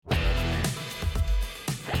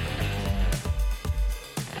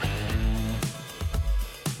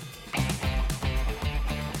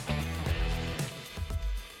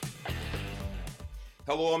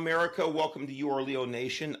Hello, America. Welcome to Your Leo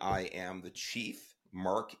Nation. I am the Chief,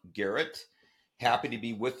 Mark Garrett. Happy to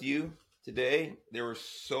be with you today. There was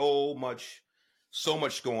so much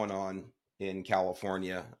going on in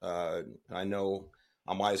California. I know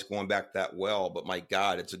I'm always going back that well, but my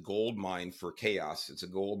God, it's a gold mine for chaos. It's a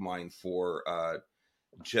gold mine for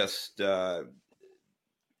just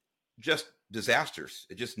disasters.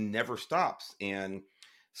 It just never stops. And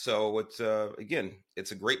so it's again,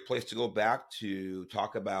 it's a great place to go back to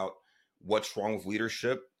talk about what's wrong with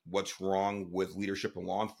leadership, what's wrong with leadership in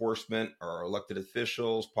law enforcement, our elected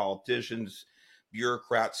officials, politicians,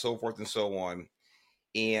 bureaucrats, so forth and so on.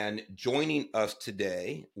 And joining us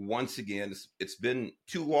today, once again, it's been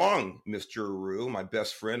too long, Mr. Rue, my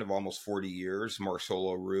best friend of almost 40 years,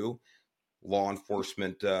 Marcelo Rue, law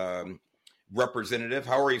enforcement representative.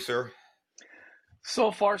 How are you, sir?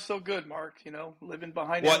 So far, so good, Mark. Living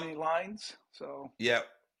behind enemy lines. So yeah.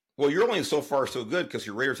 Well, you're only so far so good because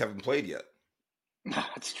your Raiders haven't played yet.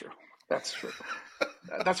 That's true. That's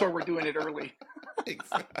why we're doing it early.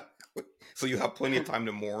 Exactly. So you have plenty of time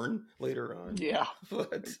to mourn later on. Yeah,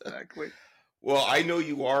 exactly. Well, I know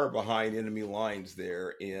you are behind enemy lines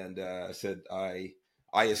there, and said I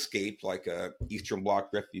escaped like a Eastern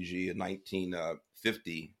Bloc refugee in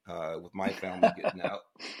 1950 with my family getting out.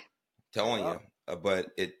 Telling you, but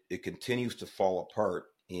it continues to fall apart,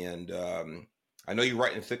 and I know you're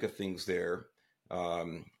right in the thick of things there,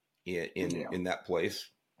 in that place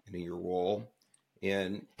and in your role.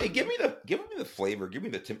 And hey, give me the flavor, give me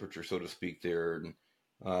the temperature, so to speak. There, and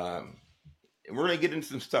we're gonna get into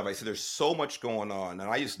some stuff. I said there's so much going on, and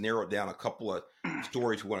I just narrowed down a couple of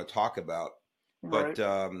stories we want to talk about. But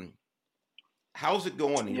right. How's it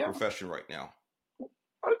going in your profession right now?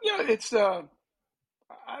 It's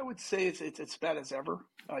I would say it's bad as ever.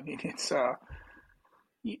 I mean,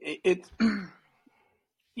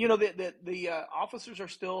 the officers are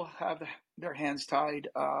still have their hands tied.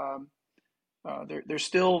 There's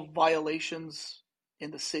still violations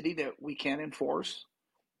in the city that we can't enforce.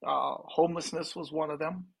 Homelessness was one of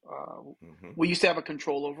them. We used to have a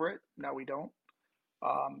control over it. Now we don't.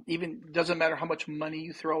 Even doesn't matter how much money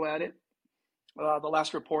you throw at it. The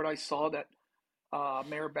last report I saw that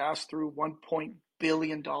Mayor Bass threw $1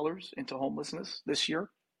 billion into homelessness this year,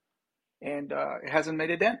 and it hasn't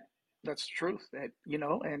made a dent. That's the truth.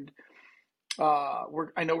 And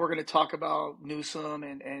I know we're going to talk about Newsom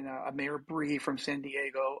and Mayor Bree from San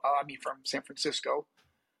Francisco,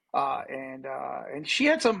 and she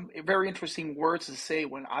had some very interesting words to say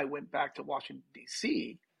when I went back to Washington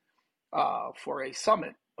D.C. For a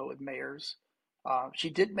summit with mayors.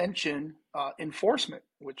 She did mention enforcement,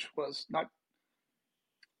 which was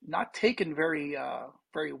not taken very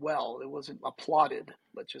well. It wasn't applauded,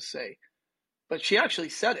 let's just say. But she actually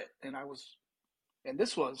said it, and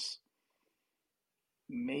this was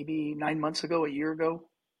maybe 9 months ago, a year ago,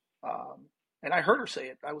 and I heard her say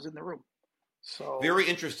it. I was in the room. So very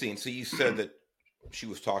interesting. So you said that she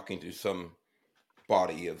was talking to some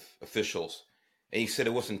body of officials, and you said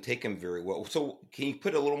it wasn't taken very well. So can you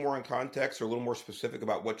put a little more in context or a little more specific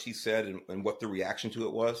about what she said and what the reaction to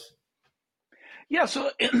it was? Yeah,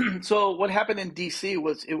 so what happened in D.C.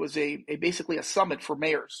 was basically a summit for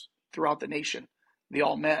mayors throughout the nation. They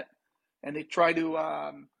all met, and they tried to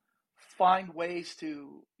find ways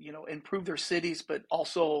to improve their cities, but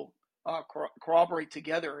also corroborate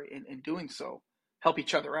together in doing so, help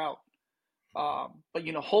each other out. But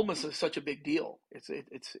homelessness is such a big deal.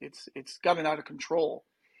 It's gotten out of control,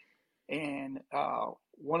 and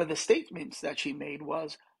one of the statements that she made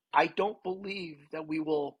was, "I don't believe that we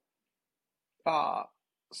will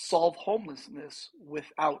solve homelessness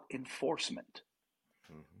without enforcement."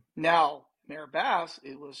 Mm-hmm. Now, Mayor Bass,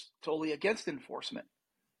 it was totally against enforcement.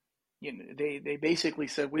 They basically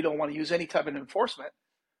said, we don't want to use any type of enforcement.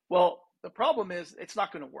 Well, the problem is it's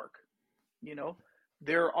not going to work.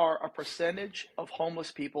 There are a percentage of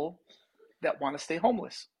homeless people that want to stay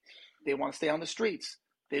homeless. They want to stay on the streets.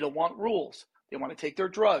 They don't want rules. They want to take their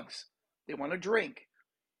drugs. They want to drink.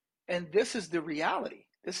 And this is the reality.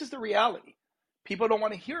 This is the reality. People don't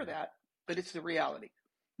want to hear that, but it's the reality.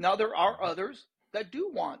 Now, there are others that do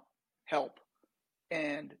want help.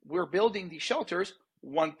 And we're building these shelters,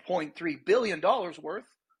 $1.3 billion worth.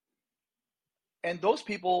 And those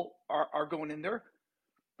people are going in there.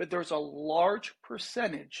 But there's a large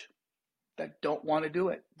percentage that don't want to do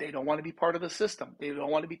it. They don't want to be part of the system. They don't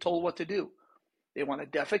want to be told what to do. They want to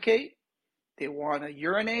defecate. They want to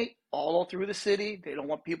urinate all through the city. They don't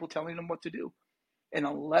want people telling them what to do. And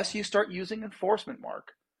unless you start using enforcement,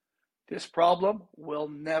 Mark, this problem will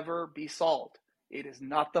never be solved. It is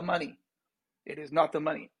not the money. It is not the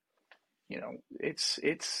money. This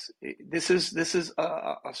is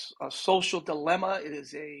a social dilemma.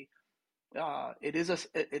 It's a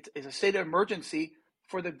state of emergency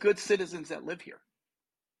for the good citizens that live here.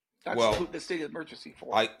 That's the state of emergency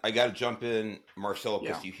for. I got to jump in, Marcelo,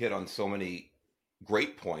 because you hit on so many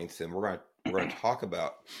great points, and we're going to talk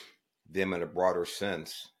about them in a broader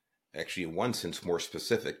sense. Actually, in one sense, more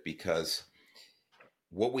specific, because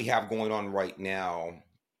what we have going on right now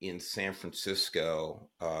in San Francisco,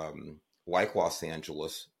 like Los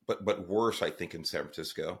Angeles, but worse, I think, in San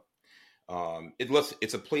Francisco.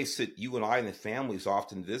 It's a place that you and I and the families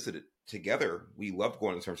often visited together. We loved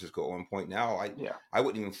going to San Francisco at one point. Now I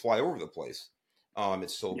wouldn't even fly over the place.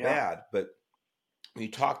 It's so bad. But we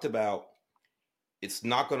talked about it's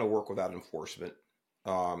not going to work without enforcement.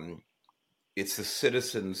 It's the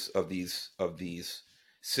citizens of these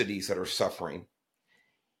cities that are suffering.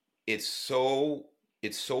 It's so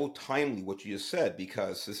timely what you just said,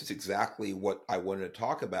 because this is exactly what I wanted to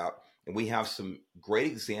talk about. And we have some great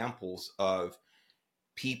examples of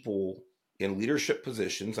people in leadership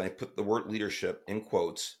positions, and I put the word leadership in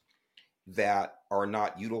quotes, that are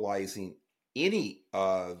not utilizing any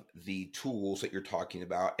of the tools that you're talking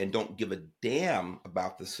about and don't give a damn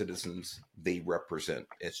about the citizens they represent.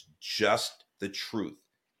 It's just the truth.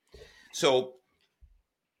 So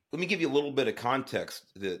let me give you a little bit of context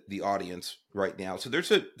to the audience right now. So there's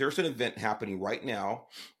an event happening right now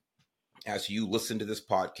as you listen to this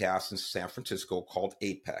podcast in San Francisco called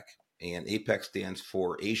APEC. And APEC stands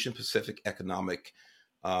for Asian Pacific Economic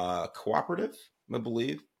Cooperative, I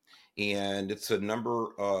believe. And it's a number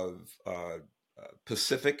of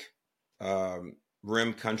Pacific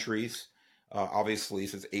Rim countries. Obviously,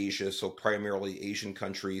 this is Asia, so primarily Asian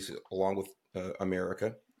countries along with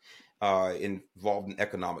America, involved in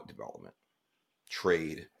economic development,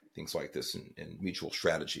 trade, things like this, and mutual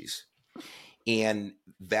strategies. And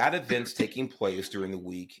that event's taking place during the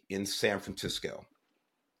week in San Francisco.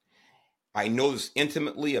 I know this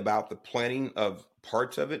intimately about the planning of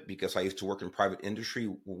parts of it because I used to work in private industry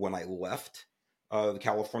when I left the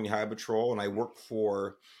California Highway Patrol, and I worked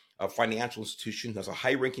for a financial institution as a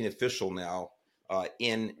high-ranking official now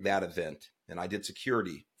in that event, and I did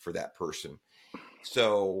security for that person.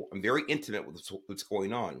 So I'm very intimate with what's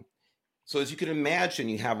going on. So as you can imagine,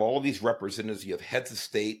 you have all these representatives, you have heads of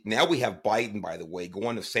state. Now we have Biden, by the way,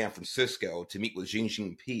 going to San Francisco to meet with Xi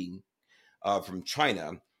Jinping from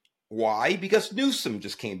China. Why? Because Newsom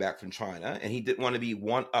just came back from China and he didn't want to be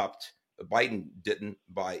one-upped. Biden didn't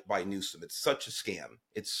by Newsom. It's such a scam.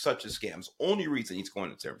 It's such a scam. It's the only reason he's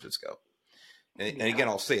going to San Francisco. And again,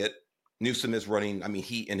 I'll say it. Newsom is running. I mean,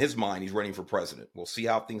 in his mind, he's running for president. We'll see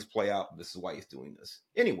how things play out. This is why he's doing this.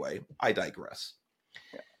 Anyway, I digress.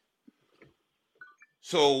 Yeah.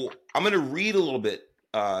 So I'm going to read a little bit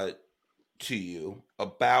to you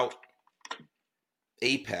about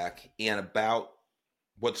APEC and about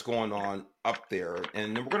what's going on up there.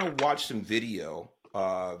 And then we're going to watch some video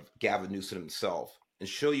of Gavin Newsom himself and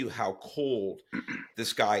show you how cold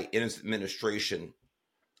this guy and his administration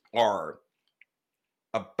are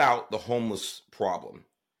about the homeless problem.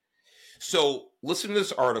 So listen to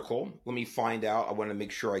this article. Let me find out. I want to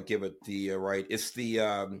make sure I give it the right. It's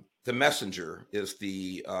the Messenger is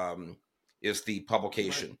the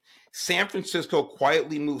publication. Right. San Francisco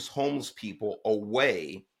quietly moves homeless people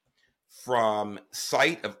away from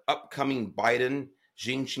site of upcoming Biden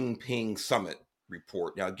Xi Jinping summit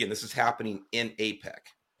report. Now, again, this is happening in APEC.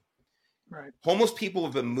 Right. Homeless people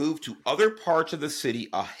have been moved to other parts of the city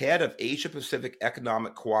ahead of Asia Pacific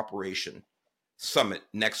Economic Cooperation Summit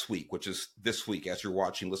next week, which is this week as you're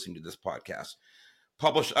listening to this podcast.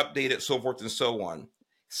 Published, updated, so forth and so on.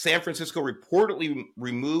 San Francisco reportedly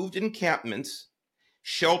removed encampments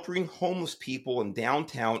sheltering homeless people in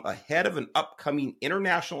downtown ahead of an upcoming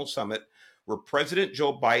international summit where President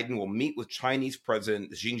Joe Biden will meet with Chinese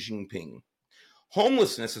President Xi Jinping.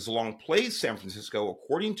 Homelessness has long plagued San Francisco,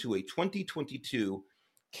 according to a 2022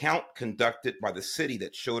 count conducted by the city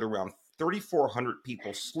that showed around 3,400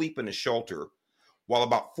 people sleep in a shelter, while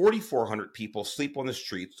about 4,400 people sleep on the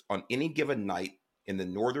streets on any given night in the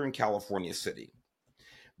Northern California city.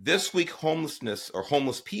 This week, homeless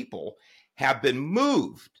people have been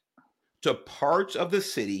moved to parts of the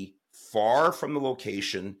city far from the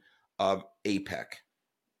location of APEC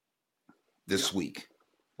this week. I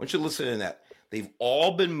want you to listen to that. They've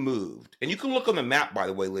all been moved. And you can look on the map, by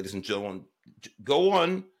the way, ladies and gentlemen. Go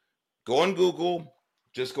on Google.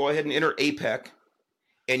 Just go ahead and enter APEC,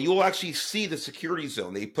 and you'll actually see the security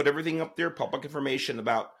zone. They put everything up there, public information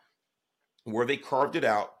about where they carved it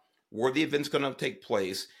out, where the event's going to take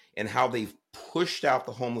place, and how they've pushed out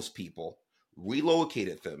the homeless people,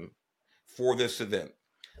 relocated them for this event.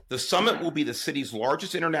 The summit will be the city's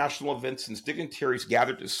largest international event since dignitaries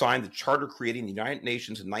gathered to sign the charter creating the United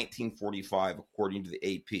Nations in 1945, according to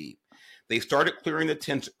the AP. They started clearing the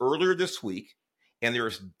tents earlier this week, and there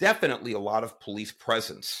is definitely a lot of police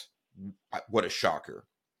presence. What a shocker.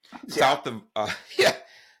 Yeah.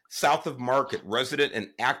 South of Market, resident and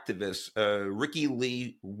activist Ricky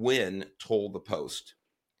Lee Wynn told the Post.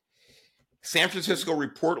 San Francisco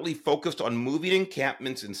reportedly focused on moving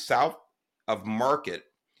encampments in south of Market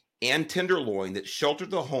and Tenderloin that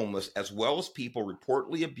sheltered the homeless, as well as people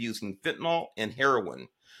reportedly abusing fentanyl and heroin.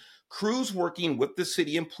 Crews working with the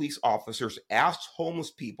city and police officers asked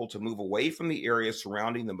homeless people to move away from the area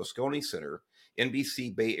surrounding the Moscone Center,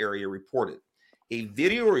 NBC Bay Area reported. A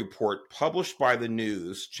video report published by the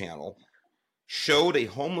news channel showed a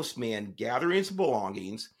homeless man gathering his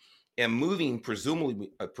belongings and moving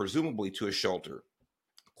presumably to a shelter.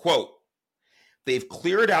 Quote, they've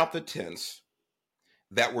cleared out the tents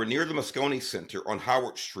that were near the Moscone Center on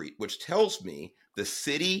Howard Street, which tells me the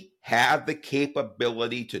city had the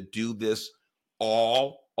capability to do this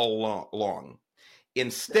all along.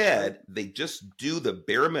 Instead, they just do the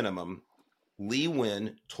bare minimum, Lee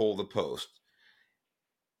Wynn told the Post.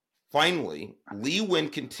 Finally, Lee Wynn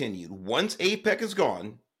continued, once APEC is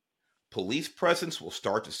gone, police presence will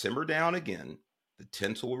start to simmer down again, the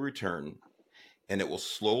tents will return, and it will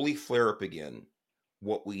slowly flare up again.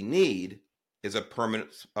 What we need is a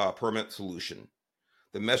permanent solution.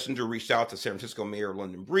 The messenger reached out to San Francisco Mayor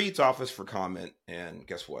London Breed's office for comment, and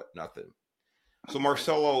guess what? Nothing. So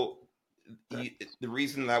Marcelo, the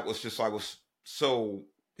reason that was just I was so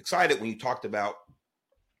excited when you talked about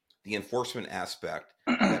the enforcement aspect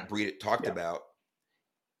that Breed talked about.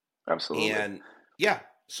 Absolutely. And yeah,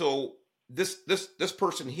 so this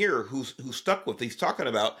person here who's stuck with, he's talking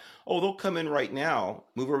about, they'll come in right now,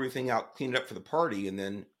 move everything out, clean it up for the party, and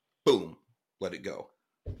then boom, let it go.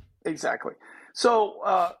 Exactly.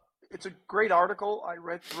 So it's a great article. I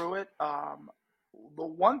read through it. The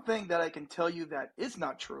one thing that I can tell you that is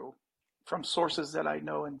not true from sources that I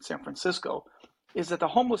know in San Francisco is that the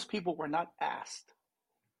homeless people were not asked.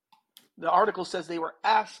 The article says they were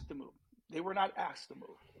asked to move. They were not asked to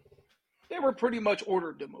move. They were pretty much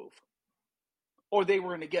ordered to move, or they were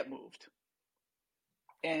going to get moved.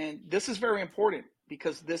 And this is very important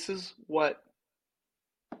because this is what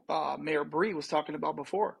Mayor Bree was talking about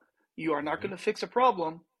before. You are not going to fix a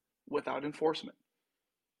problem without enforcement.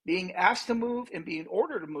 Being asked to move and being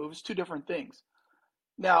ordered to move is two different things.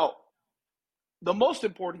 Now, the most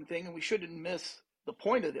important thing, and we shouldn't miss the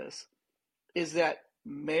point of this, is that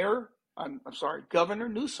Governor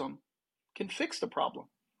Newsom can fix the problem.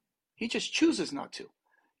 He just chooses not to.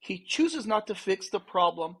 He chooses not to fix the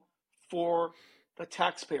problem for the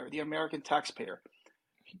taxpayer, the American taxpayer.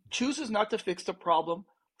 He chooses not to fix the problem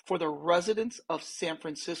for the residents of San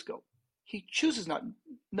Francisco. He chooses not.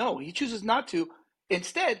 No, he chooses not to.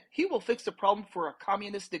 Instead, he will fix the problem for a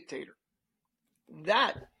communist dictator.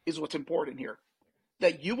 That is what's important here.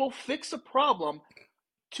 That you will fix a problem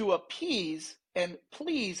to appease and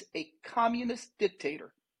please a communist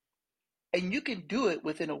dictator. And you can do it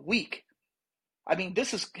within a week. I mean,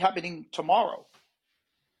 this is happening tomorrow,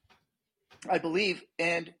 I believe.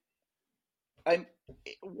 And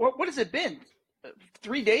what has it been?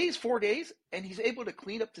 3 days, 4 days, and he's able to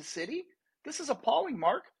clean up the city? This is appalling,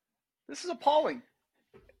 Mark. This is appalling.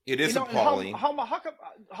 It is appalling.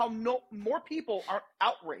 How more people are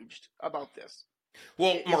outraged about this?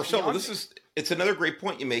 Well, Marcelo, it's another great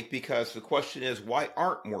point you make, because the question is, why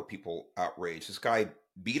aren't more people outraged? This guy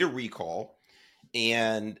beat a recall,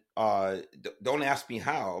 and don't ask me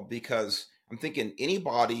how, because I'm thinking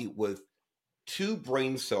anybody with two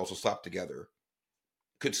brain cells will slap together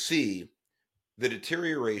could see the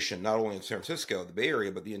deterioration, not only in San Francisco, the Bay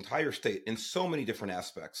Area, but the entire state in so many different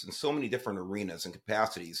aspects, in so many different arenas and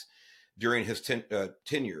capacities during his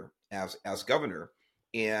tenure as governor.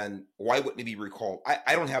 And why wouldn't he be recalled?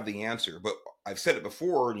 I don't have the answer, but I've said it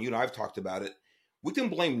before, and you and I have talked about it. We can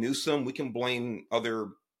blame Newsom. We can blame other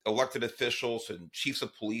elected officials and chiefs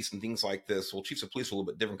of police and things like this. Well, chiefs of police are a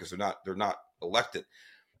little bit different because they're not elected.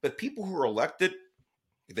 But people who are elected,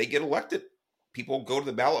 they get elected. People go to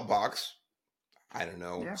the ballot box. I don't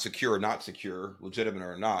know, secure or not secure, legitimate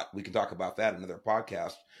or not. We can talk about that in another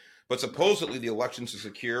podcast. But supposedly the elections are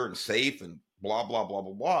secure and safe and blah, blah, blah,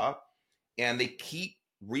 blah, blah. And they keep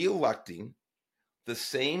re-electing the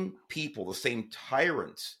same people, the same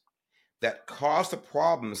tyrants that cause the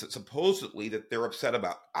problems that supposedly that they're upset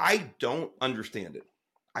about. I don't understand it.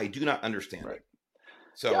 I do not understand it.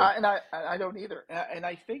 So, yeah, and I don't either. And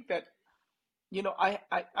I think that,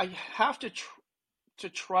 I have to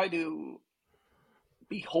try to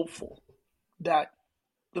be hopeful that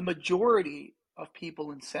the majority of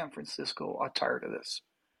people in San Francisco are tired of this,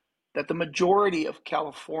 that the majority of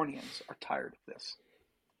Californians are tired of this.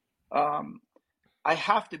 I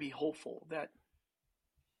have to be hopeful that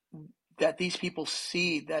these people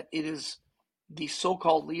see that it is these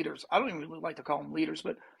so-called leaders. I don't even really like to call them leaders,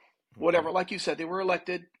 but whatever. Like you said, they were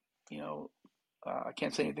elected. I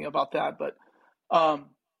can't say anything about that, but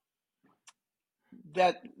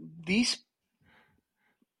that these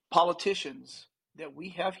politicians that we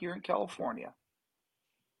have here in California,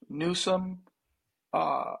 Newsom,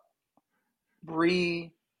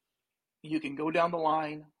 Bree, you can go down the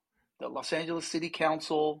line, the Los Angeles City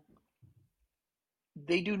Council,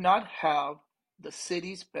 they do not have the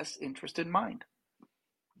city's best interest in mind.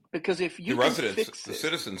 Because if you the can residents, fix the it,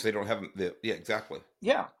 citizens, they don't have yeah, exactly.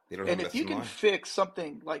 yeah, They don't and have if you in can mind. fix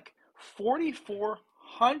something like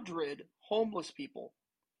 4,400 homeless people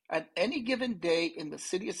at any given day in the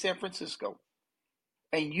city of San Francisco,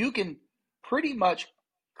 and you can pretty much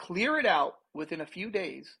clear it out within a few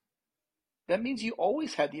days, that means you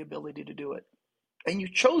always had the ability to do it, and you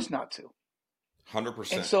chose not to.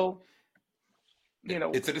 100%. And so,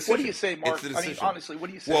 it's a decision. What do you say, Mark? It's a decision. I mean, honestly, what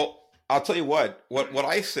do you say? Well, I'll tell you what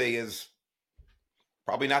I say is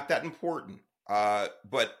probably not that important.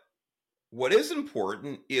 But what is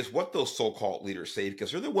important is what those so-called leaders say,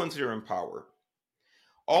 because they're the ones that are in power.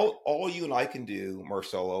 All you and I can do,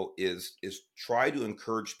 Marcelo, is try to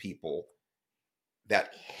encourage people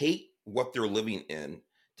that hate what they're living in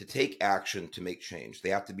to take action to make change. They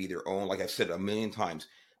have to be their own, like I've said a million times,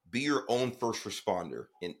 be your own first responder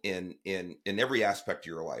in every aspect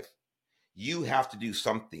of your life. You have to do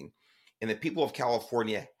something. And the people of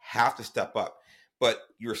California have to step up. But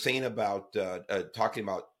you're saying about talking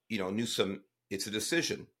about, Newsom, it's a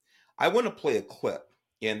decision. I want to play a clip.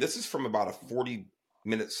 And this is from about a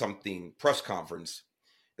 40-minute something press conference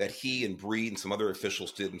that he and Bree and some other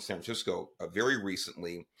officials did in San Francisco very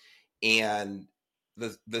recently. And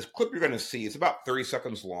the clip you're going to see is about 30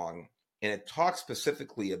 seconds long. And it talks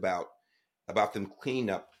specifically about them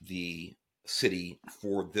cleaning up the city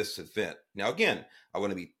for this event. Now, again, I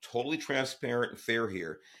want to be totally transparent and fair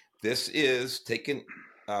here. This is taken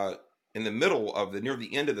in the middle of near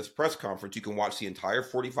the end of this press conference. You can watch the entire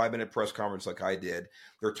 45-minute press conference like I did.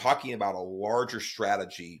 They're talking about a larger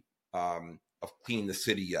strategy of cleaning the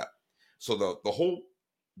city up. So the whole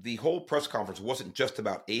press conference wasn't just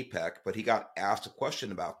about APEC, but he got asked a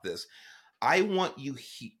question about this. I want you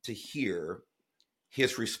to hear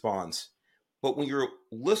his response. But when you're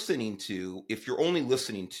if you're only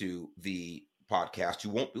listening to the podcast, you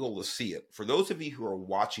won't be able to see it. For those of you who are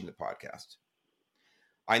watching the podcast,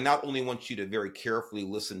 I not only want you to very carefully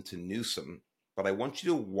listen to Newsom, but I want you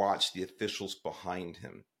to watch the officials behind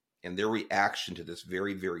him and their reaction to this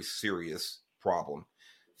very, very serious problem.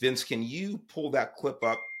 Vince, can you pull that clip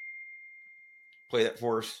up? Play that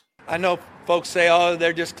for us. I know folks say, oh,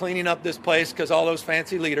 they're just cleaning up this place because all those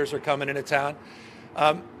fancy leaders are coming into town.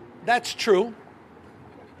 That's true,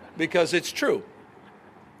 because it's true.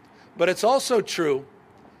 But it's also true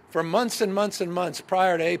for months and months and months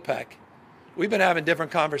prior to APEC, we've been having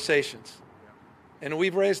different conversations. And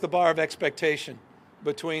we've raised the bar of expectation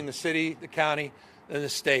between the city, the county, and the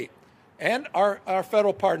state, and our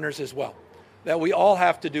federal partners as well, that we all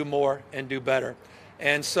have to do more and do better.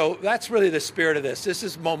 And so that's really the spirit of this. This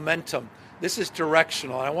is momentum. This is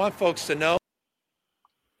directional. And I want folks to know.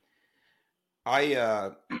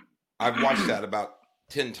 I've watched that about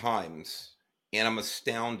 10 times, and I'm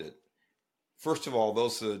astounded. First of all,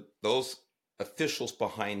 those officials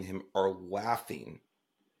behind him are laughing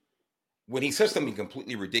when he says something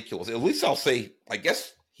completely ridiculous. At least I'll say, I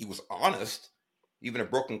guess he was honest. Even a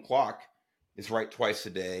broken clock is right twice a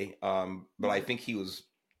day. But I think he was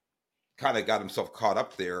kind of got himself caught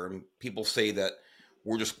up there. And people say that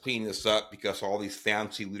we're just cleaning this up because all these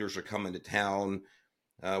fancy leaders are coming to town.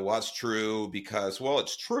 Well, that's true because, well,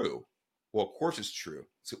 it's true. Well, of course it's true.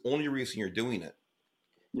 It's the only reason you're doing it.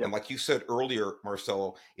 Yep. And like you said earlier,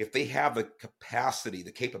 Marcelo, if they have the capacity,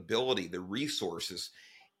 the capability, the resources,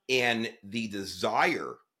 and the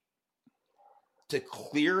desire to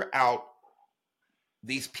clear out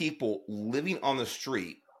these people living on the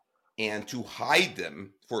street and to hide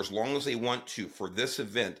them for as long as they want to for this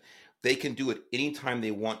event, they can do it anytime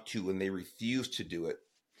they want to, and they refuse to do it.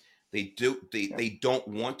 They don't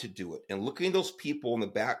want to do it. And looking at those people in the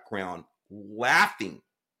background laughing.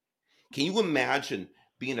 Can you imagine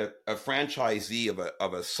being a franchisee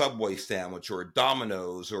of a Subway sandwich or a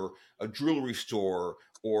Domino's or a jewelry store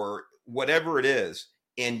or whatever it is,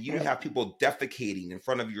 and you have people defecating in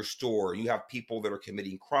front of your store, and you have people that are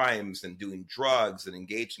committing crimes and doing drugs and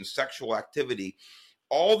engaged in sexual activity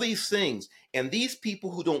all these things. And these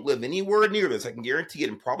people who don't live anywhere near this, I can guarantee it,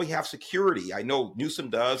 and probably have security. I know Newsom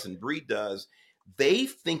does and Breed does. They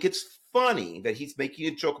think it's funny that he's making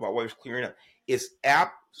a joke about what he's clearing up. It's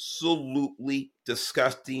absolutely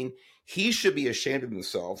disgusting. He should be ashamed of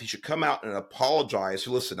himself. He should come out and apologize.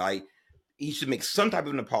 So listen, he should make some type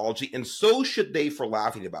of an apology, and so should they for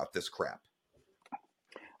laughing about this crap.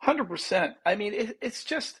 100%. I mean, it's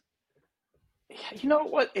just, you know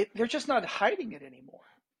what? They're just not hiding it anymore.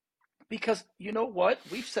 Because you know what?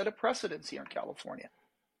 We've set a precedence here in California.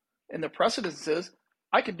 And the precedence is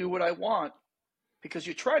I can do what I want because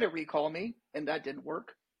you try to recall me and that didn't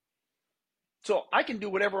work. So I can do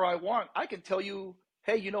whatever I want. I can tell you,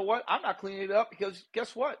 hey, you know what? I'm not cleaning it up because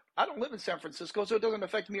guess what? I don't live in San Francisco, so it doesn't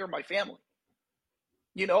affect me or my family.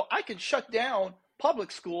 You know, I can shut down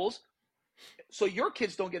public schools so your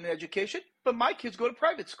kids don't get an education, but my kids go to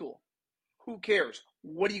private school. Who cares?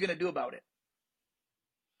 What are you going to do about it?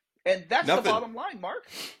 And that's Nothing. The bottom line, Mark.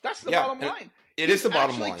 That's the bottom line. It is the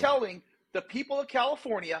bottom line. Actually telling the people of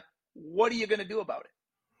California, what are you going to do about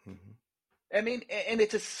it? Mm-hmm. I mean, and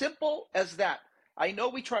it's as simple as that. I know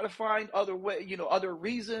we try to find other other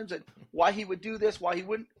reasons and why he would do this, why he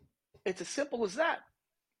wouldn't. It's as simple as that.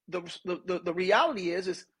 The reality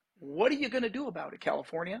is what are you going to do about it,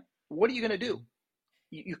 California? What are you going to do?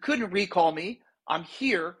 You couldn't recall me. I'm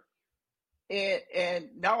here. And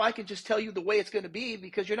now I can just tell you the way it's going to be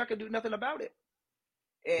because you're not going to do nothing about it.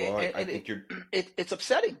 And, I think it's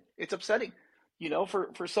upsetting. It's upsetting, you know,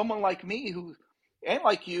 for someone like me who, and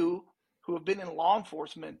like you, who have been in law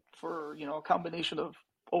enforcement for, you know, a combination of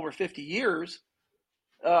over 50 years.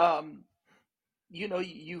 You know,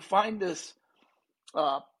 you find this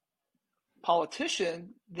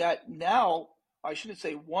politician that now, I shouldn't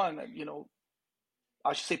say one, you know,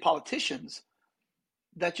 I should say politicians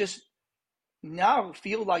that just now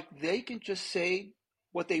feel like they can just say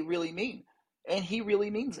what they really mean. And he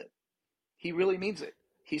really means it. He really means it.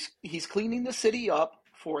 He's cleaning the city up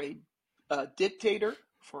for a dictator,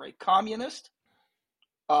 for a communist,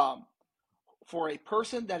 for a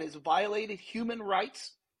person that has violated human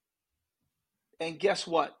rights. And guess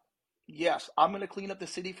what? Yes, I'm going to clean up the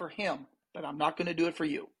city for him, but I'm not going to do it for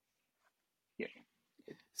you. Yeah.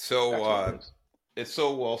 So it's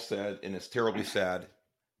so well said, and it's terribly sad.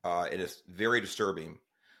 It is very disturbing.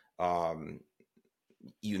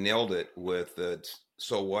 You nailed it with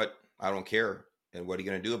so what? I don't care. And what are you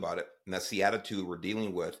going to do about it? And that's the attitude we're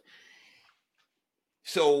dealing with.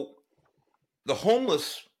 So the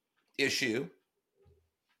homeless issue,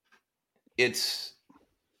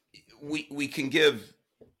 we can give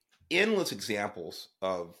endless examples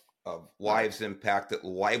of lives impacted,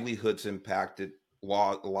 livelihoods impacted,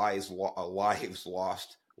 lives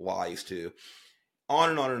lost, lies too. On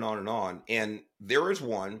and on and on and on. And there is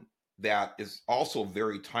one that is also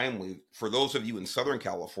very timely for those of you in Southern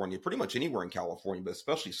California, pretty much anywhere in California, but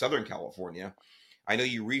especially Southern California. I know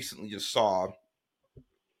you recently just saw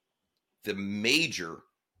the major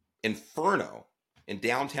inferno in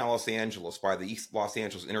downtown Los Angeles by the East Los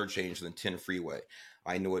Angeles interchange and the 10 freeway.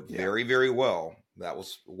 I know it very, very well. That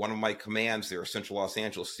was one of my commands there. Central Los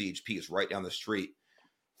Angeles CHP is right down the street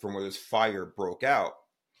from where this fire broke out.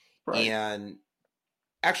 Right. And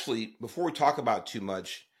actually, before we talk about too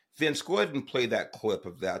much, Vince, go ahead and play that clip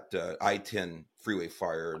of that I-10 freeway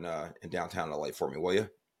fire in downtown LA for me, will you?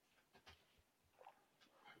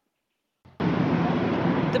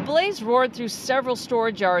 The blaze roared through several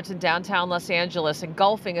storage yards in downtown Los Angeles,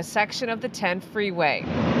 engulfing a section of the 10 freeway.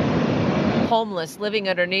 Homeless living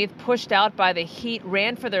underneath, pushed out by the heat,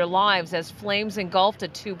 ran for their lives as flames engulfed a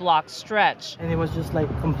 2-block stretch. And it was just like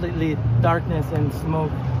completely darkness and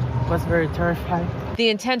smoke. It was very terrifying. The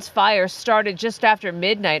intense fire started just after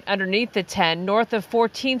midnight underneath the 10 north of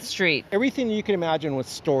 14th Street. Everything you can imagine was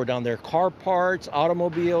stored down there. Car parts,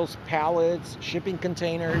 automobiles, pallets, shipping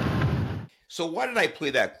containers. So why did I play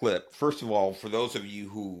that clip? First of all, for those of you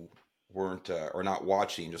who weren't or not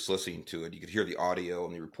watching, just listening to it, you could hear the audio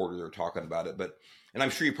and the reporter they were talking about it. And I'm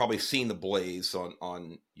sure you've probably seen the blaze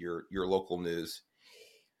on your local news.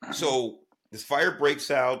 So this fire breaks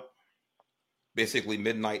out basically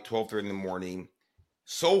midnight, 12:30 in the morning.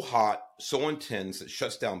 So hot, so intense, it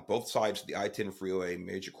shuts down both sides of the I-10 freeway,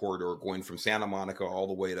 major corridor, going from Santa Monica all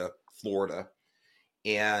the way to Florida.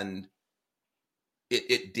 And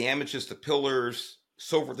it damages the pillars,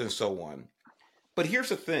 so forth and so on. But here's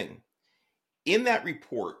the thing. In that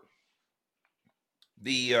report,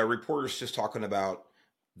 the reporter's just talking about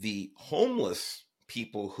the homeless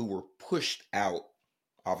people who were pushed out,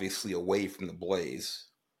 obviously away from the blaze.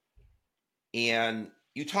 And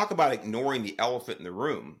you talk about ignoring the elephant in the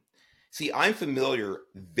room. See, I'm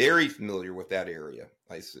very familiar with that area.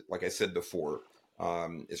 Like I said before,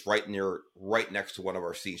 it's right next to one of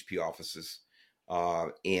our CHP offices,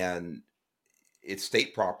 and it's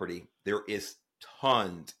state property. There is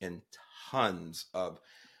tons and tons of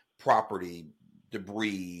property,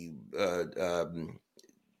 debris,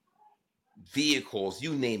 vehicles,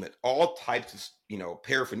 you name it, all types of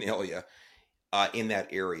paraphernalia in that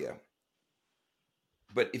area.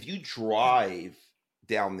 But if you drive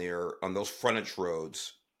down there on those frontage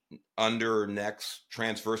roads,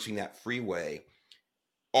 transversing that freeway,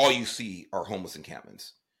 all you see are homeless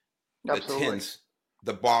encampments. Absolutely. The tents,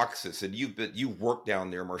 the boxes, and you've worked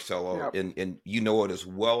down there, Marcelo, yep. and you know it as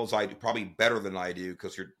well as I do, probably better than I do,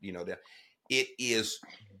 because it is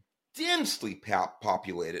densely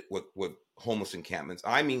populated with homeless encampments.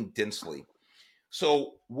 I mean densely.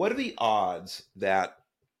 So what are the odds that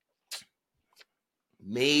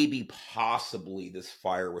maybe possibly this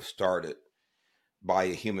fire was started by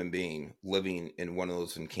a human being living in one of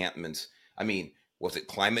those encampments? I mean, was it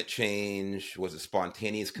climate change? Was it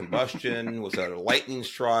spontaneous combustion? Was it a lightning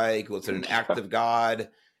strike? Was it an act of God?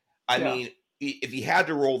 I mean, if you had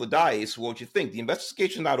to roll the dice, what would you think? The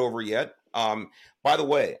investigation's not over yet. By the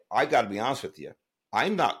way, I got to be honest with you.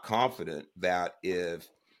 I'm not confident that if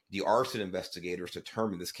the arson investigators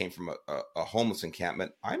determined this came from a homeless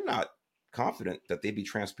encampment, I'm not confident that they'd be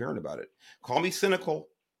transparent about it. Call me cynical,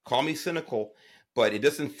 but it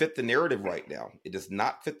doesn't fit the narrative right now. It does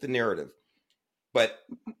not fit the narrative. But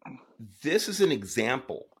this is an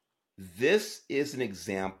example. This is an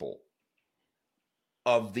example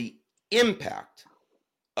of the impact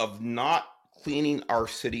of not cleaning our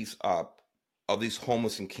cities up, of these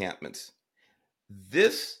homeless encampments.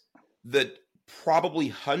 The probably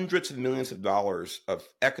hundreds of millions of dollars of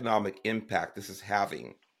economic impact this is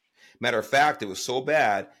having. Matter of fact, it was so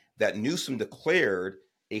bad that Newsom declared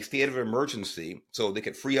a state of emergency so they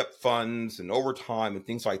could free up funds and overtime and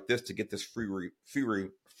things like this to get this freeway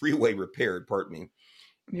repaired,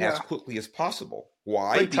 as quickly as possible.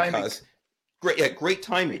 Why? Because great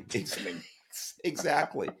timing.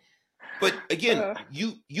 Exactly. But again,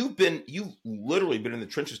 you've literally been in the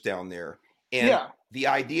trenches down there, and the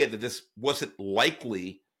idea that this wasn't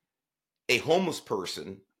likely a homeless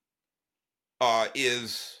person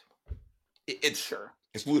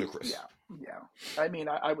it's ludicrous. Yeah. I mean,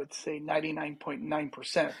 I would say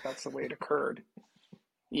 99.9% that's the way it occurred.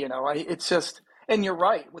 It's just, and you're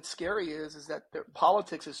right. What's scary is that the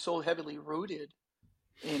politics is so heavily rooted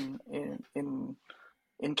in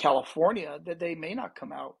California that they may not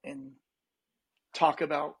come out and talk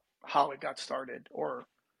about how it got started, or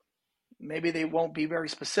maybe they won't be very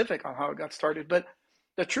specific on how it got started. But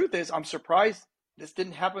the truth is, I'm surprised this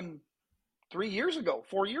didn't happen 3 years ago,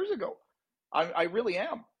 4 years ago. I really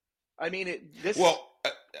am. I mean,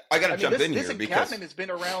 I got to jump in here because this encampment has been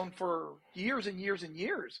around for years and years and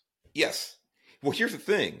years. Yes. Well, here's the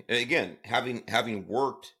thing. And again, having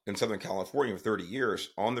worked in Southern California for 30 years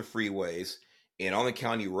on the freeways and on the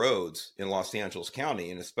county roads in Los Angeles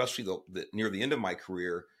County, and especially near the end of my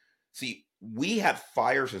career, see, we had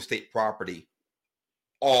fires in state property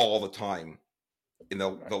all the time in the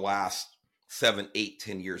last 7, 8,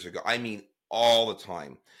 10 years ago. I mean, all the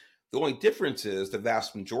time. The only difference is the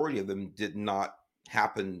vast majority of them did not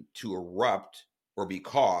happen to erupt or be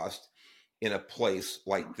caused in a place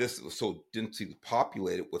like this that was so densely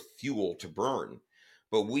populated with fuel to burn.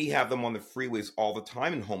 But we have them on the freeways all the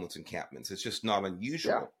time in homeless encampments. It's just not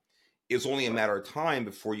unusual. Yeah. It's only a matter of time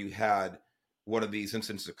before you had one of these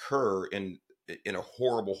incidents occur in a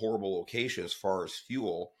horrible, horrible location as far as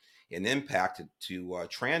fuel and impacted to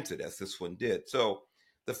transit, as this one did. So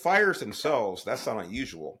the fires themselves, that's not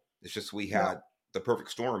unusual. It's just we had the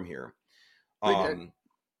perfect storm here.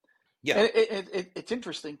 It's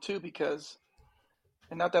interesting too, because,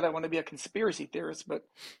 and not that I want to be a conspiracy theorist, but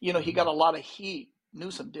he got a lot of heat,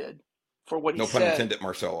 Newsom did, for what he said. No pun intended,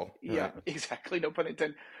 Marcelo. Yeah, right. Exactly. No pun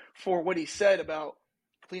intended. For what he said about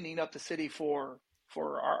cleaning up the city for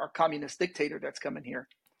our communist dictator that's coming here.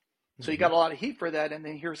 So he got a lot of heat for that, and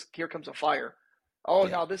then here comes a fire.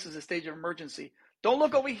 Now this is a state of emergency. Don't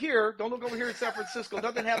look over here. Don't look over here in San Francisco.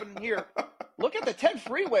 Nothing happening here. Look at the 10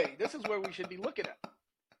 freeway. This is where we should be looking at.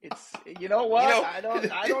 It's, you know what? I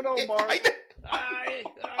don't know, Mark. I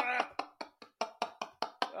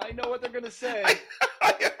know what they're going to say.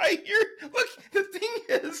 I hear. Look, the thing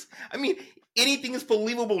is, I mean, anything is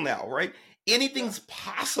believable now, right? Anything's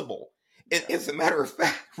possible. As a matter of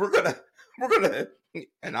fact, we're gonna,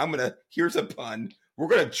 and here's a pun. We're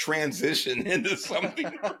going to transition into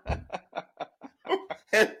something.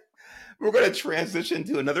 We're going to transition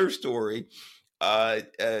to another story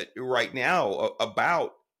right now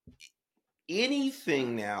about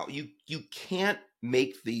anything now, you can't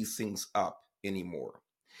make these things up anymore.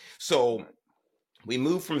 So we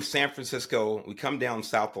move from San Francisco, we come down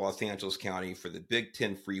south to Los Angeles County for the Big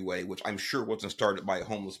 10 freeway, which I'm sure wasn't started by a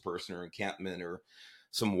homeless person or encampment or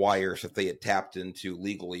some wires that they had tapped into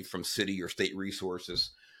legally from city or state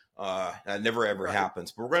resources. That never ever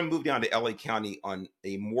happens. But we're going to move down to LA County on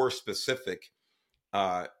a more specific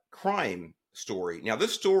crime story. Now,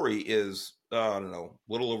 this story is, I don't know,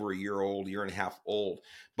 a little over a year and a half old,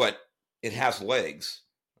 but it has legs.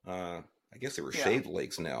 I guess they were shaved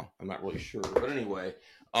legs now. I'm not really sure. But anyway.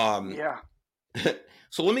 So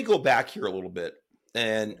let me go back here a little bit.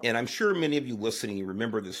 And I'm sure many of you listening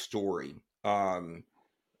remember this story.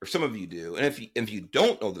 Or some of you do. And if you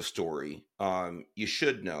don't know the story, you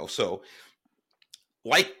should know. So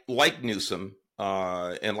like Newsom,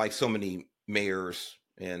 and like so many mayors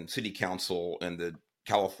and city council and the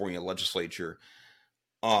California legislature,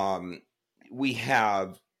 we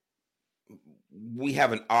have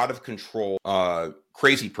an out of control,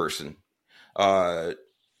 crazy person,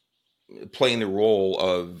 playing the role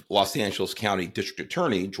of Los Angeles County District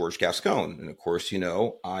Attorney George Gascon. And of course,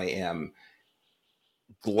 I am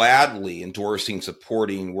gladly endorsing,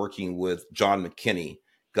 supporting, working with John McKinney,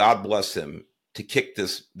 God bless him, to kick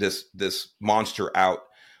this monster out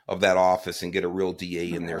of that office and get a real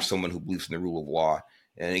DA in there, someone who believes in the rule of law.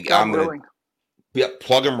 And I'm going to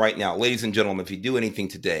plug him right now. Ladies and gentlemen, if you do anything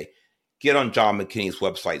today, get on John McKinney's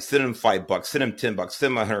website, send him $5, send him $10,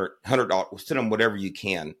 send him $100, send him whatever you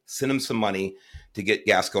can, send him some money to get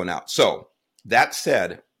Gascon out. So that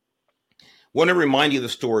said, want to remind you of the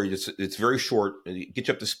story. It's very short, get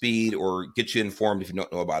you up to speed or get you informed if you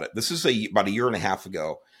don't know about it. This is about a year and a half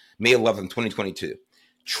ago, May 11, 2022.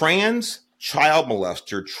 Trans child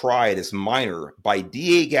molester tried as minor by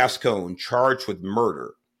DA Gascon, charged with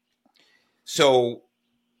murder. So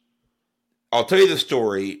I'll tell you the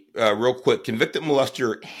story real quick. Convicted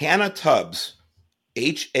molester Hannah Tubbs,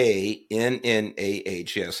 Hannah,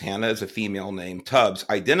 yes, Hannah is a female name, Tubbs,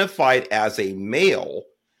 identified as a male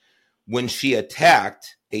when she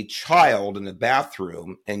attacked a child in the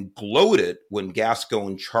bathroom and gloated when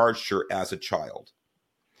Gascon charged her as a child.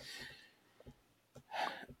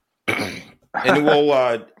 And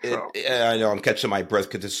I know I'm catching my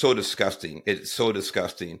breath because it's so disgusting. It's so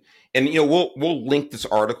disgusting. And, we'll link this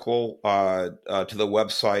article to the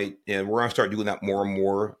website, and we're going to start doing that more and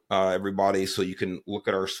more, everybody, so you can look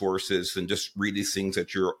at our sources and just read these things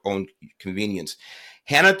at your own convenience.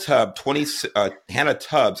 Hannah Tubbs, a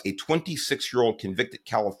 26-year-old convicted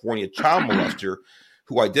California child molester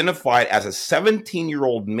who identified as a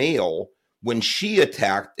 17-year-old male when she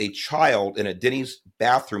attacked a child in a Denny's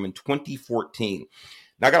bathroom in 2014.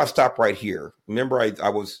 Now I got to stop right here. Remember, I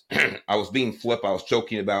was being flip. I was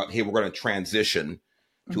joking about, hey, we're going to transition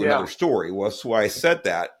to another story. Well, that's why I said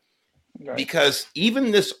that, because even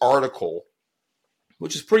this article,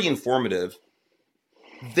 which is pretty informative,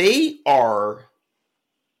 they are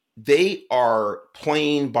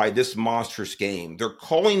playing by this monstrous game. They're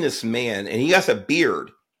calling this man, and he has a beard,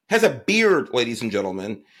 ladies and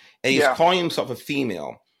gentlemen, and he's calling himself a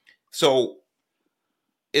female. So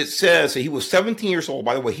it says that he was 17 years old.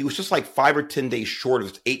 By the way, he was just like 5 or 10 days short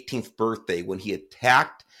of his 18th birthday when he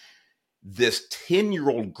attacked this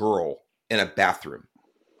 10-year-old girl in a bathroom.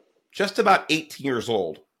 Just about 18 years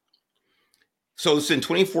old. So it's in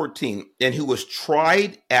 2014, and who was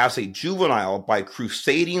tried as a juvenile by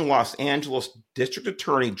crusading Los Angeles District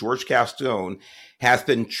Attorney George Gascon, has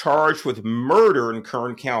been charged with murder in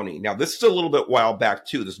Kern County. Now, this is a little bit while back,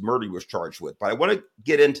 too, this murder he was charged with. But I want to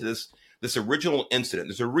get into this original incident.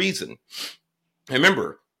 There's a reason.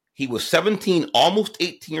 Remember, he was 17, almost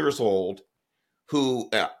 18 years old, who,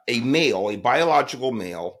 a biological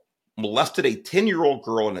male, molested a 10-year-old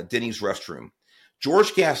girl in a Denny's restroom.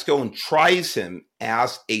 George Gascon tries him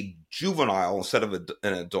as a juvenile instead of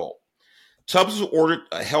an adult. Tubbs was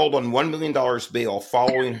held on $1 million bail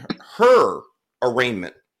following her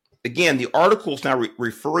arraignment. Again, the article is now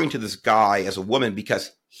referring to this guy as a woman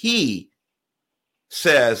because he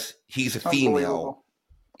says he's a female.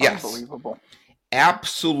 Yes. Unbelievable.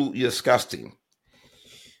 Absolutely disgusting.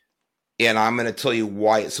 And I'm going to tell you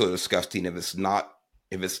why it's so disgusting if it's not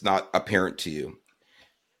apparent to you.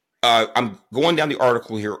 I'm going down the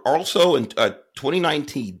article here. Also, in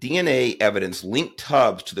 2019, DNA evidence linked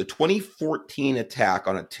Tubbs to the 2014 attack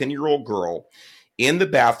on a 10-year-old girl in the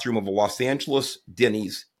bathroom of a Los Angeles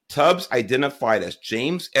Denny's. Tubbs identified as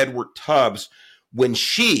James Edward Tubbs when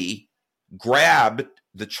she grabbed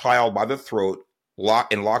the child by the throat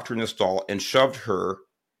and locked her in the stall and shoved her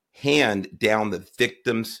hand down the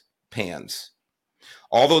victim's pants.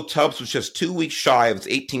 Although Tubbs was just 2 weeks shy of his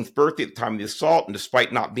 18th birthday at the time of the assault, and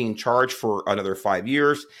despite not being charged for another 5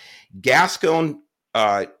 years, Gascon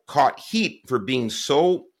caught heat for being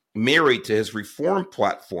so married to his reform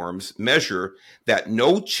platform's measure that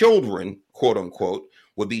no children, quote unquote,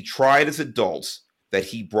 would be tried as adults, that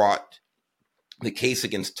he brought the case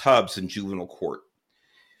against Tubbs in juvenile court.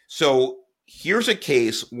 So here's a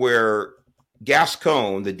case where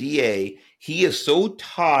Gascon, the DA, he is so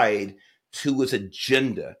tied to his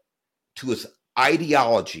agenda, to his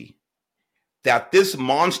ideology, that this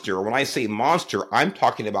monster, when I say monster, I'm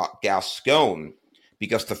talking about Gascon,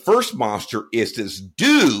 because the first monster is this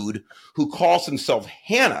dude who calls himself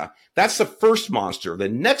Hannah. That's the first monster. The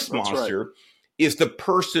next monster is the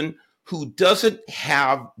person who doesn't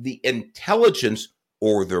have the intelligence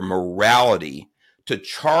or the morality to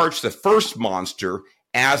charge the first monster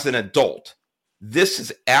as an adult. This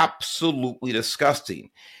is absolutely disgusting.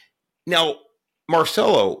 Now,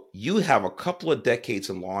 Marcelo, you have a couple of decades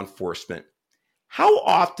in law enforcement. How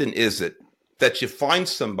often is it that you find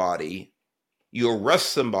somebody, you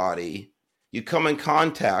arrest somebody, you come in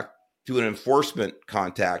contact, do an enforcement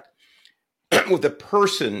contact with a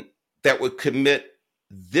person that would commit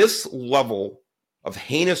this level of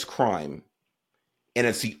heinous crime, and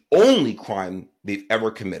it's the only crime they've ever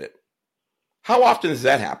committed? How often does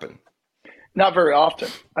that happen? Not very often.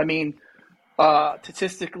 I mean,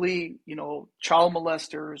 statistically, child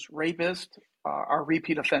molesters, rapists are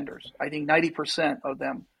repeat offenders. I think 90% of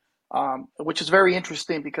them, which is very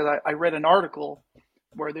interesting because I read an article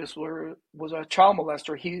where this was a child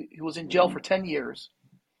molester. He was in jail for 10 years,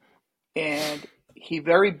 and he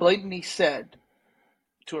very blatantly said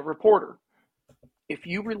to a reporter, "If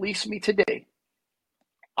you release me today,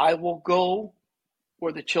 I will go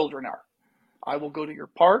where the children are. I will go to your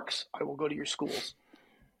parks. I will go to your schools."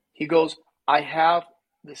 He goes, "I have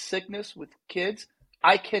the sickness with kids.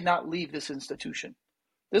 I cannot leave this institution."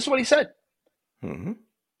 This is what he said. Mm-hmm.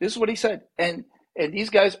 This is what he said. And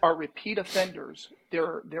these guys are repeat offenders.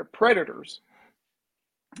 They're predators.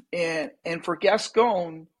 And for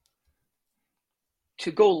Gascon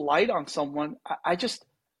to go light on someone, I just,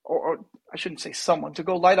 or I shouldn't say someone, to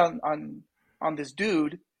go light on this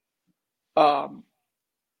dude, who are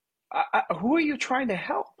you trying to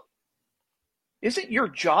help? Isn't your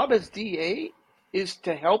job as DA is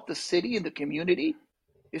to help the city and the community,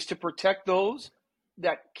 is to protect those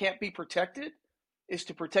that can't be protected, is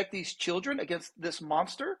to protect these children against this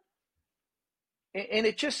monster? And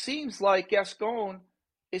it just seems like Gascon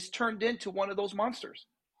is turned into one of those monsters.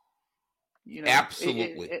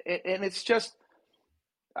 Absolutely. And it's just,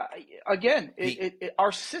 again,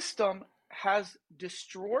 our system has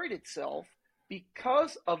destroyed itself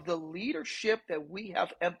because of the leadership that we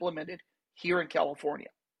have implemented here in California.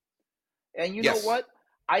 And you know what?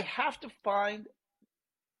 I have to find,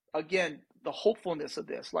 again, the hopefulness of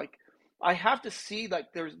this. Like, I have to see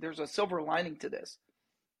like there's a silver lining to this.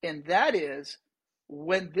 And that is,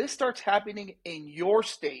 when this starts happening in your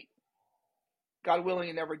state, God willing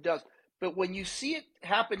it never does, but when you see it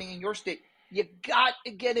happening in your state, you got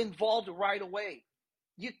to get involved right away.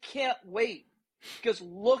 You can't wait. Because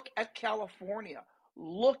look at California.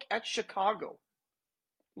 Look at Chicago.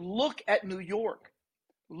 Look at New York.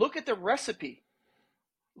 Look at the recipe.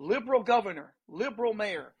 Liberal governor, liberal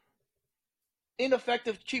mayor,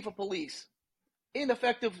 ineffective chief of police,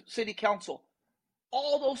 ineffective city council.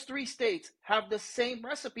 All those three states have the same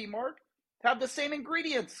recipe, Mark, have the same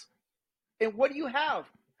ingredients. And what do you have?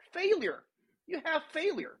 Failure. You have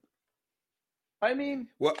failure. I mean,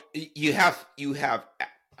 well, you have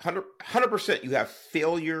 100%. You have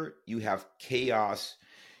failure. You have chaos.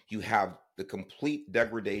 You have the complete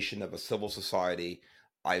degradation of a civil society.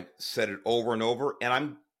 I've said it over and over, and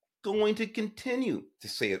I'm going to continue to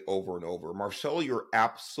say it over and over. Marcelo, you're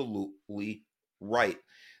absolutely right.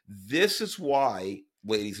 This is why,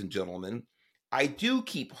 ladies and gentlemen, I do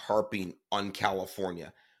keep harping on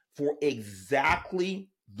California for exactly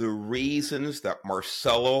the reasons that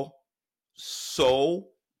Marcelo so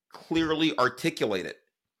clearly articulated.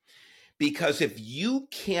 Because if you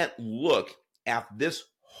can't look at this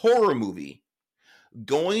horror movie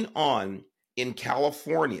going on in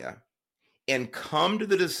California and come to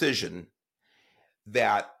the decision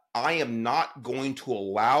that I am not going to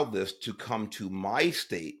allow this to come to my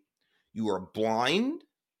state, you are blind,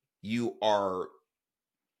 you are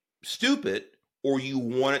stupid, or you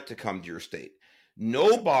want it to come to your state.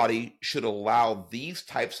 Nobody should allow these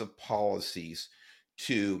types of policies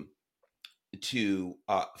to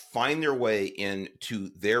find their way into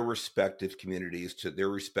their respective communities, to their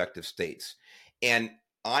respective states. And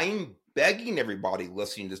I'm begging everybody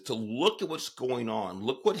listening to this to look at what's going on.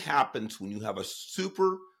 Look what happens when you have a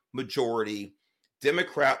super majority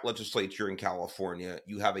Democrat legislature in California.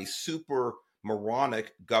 You have a super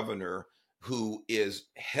moronic governor who is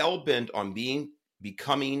hell-bent on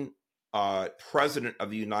becoming president of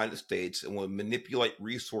the United States and will manipulate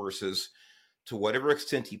resources to whatever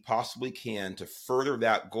extent he possibly can to further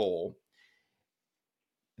that goal.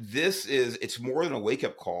 It's more than a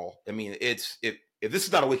wake-up call. I mean, if this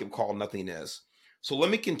is not a wake-up call, nothing is. So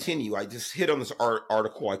let me continue. I just hit on this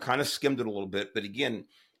article. I kind of skimmed it a little bit. But again,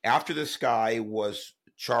 after this guy was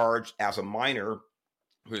charged as a minor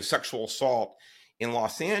with sexual assault in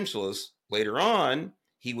Los Angeles, later on,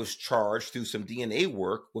 he was charged through some DNA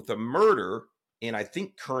work with a murder in, I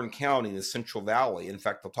think, Kern County in the Central Valley. In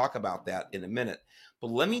fact, I'll talk about that in a minute.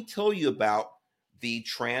 But let me tell you about the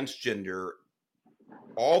transgender,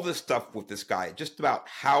 all this stuff with this guy, just about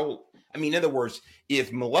how, I mean, in other words,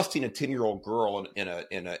 if molesting a 10-year-old girl in a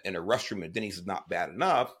restroom at Denny's is not bad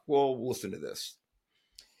enough, well, listen to this.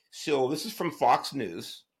 So this is from Fox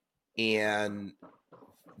News, and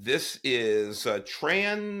this is let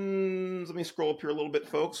me scroll up here a little bit,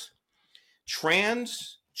 folks.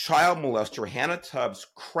 Trans child molester Hannah Tubbs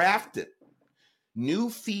crafted new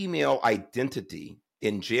female identity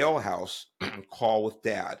in jailhouse call with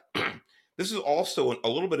dad. This is also a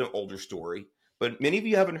little bit of an older story, but many of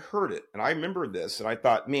you haven't heard it. And I remember this, and I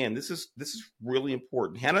thought, man, this is really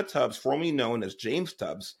important. Hannah Tubbs, formerly known as James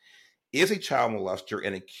Tubbs, is a child molester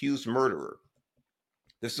and accused murderer.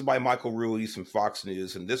 This is by Michael Ruiz from Fox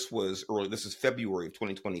News, and this is February of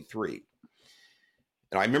 2023.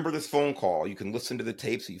 And I remember this phone call. You can listen to the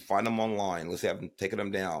tapes. You find them online. Let's have them taking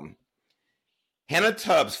them down. Hannah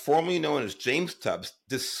Tubbs, formerly known as James Tubbs,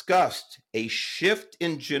 discussed a shift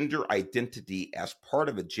in gender identity as part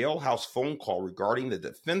of a jailhouse phone call regarding the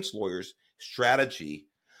defense lawyer's strategy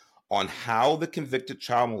on how the convicted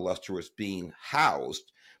child molester was being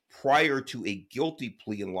housed prior to a guilty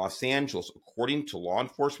plea in Los Angeles, according to law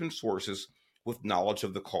enforcement sources with knowledge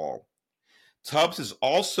of the call. Tubbs is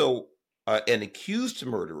also an accused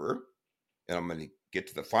murderer, and I'm going to get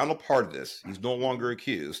to the final part of this. He's no longer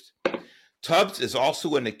accused. Tubbs is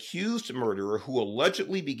also an accused murderer who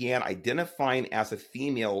allegedly began identifying as a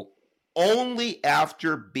female only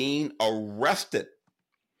after being arrested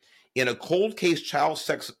in a cold case child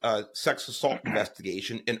sex assault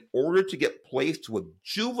investigation in order to get placed with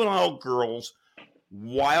juvenile girls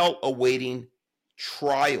while awaiting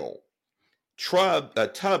trial.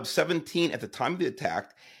 Tubbs, 17 at the time of the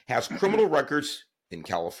attack, has criminal records in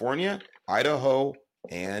California, Idaho,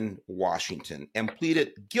 and Washington, and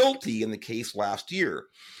pleaded guilty in the case last year.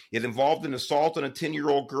 It involved an assault on a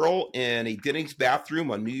 10-year-old girl in a Denny's bathroom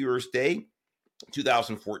on New Year's Day,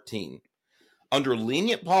 2014. Under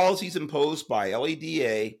lenient policies imposed by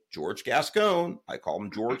LADA, George Gascon, I call him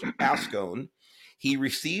George Gascon, he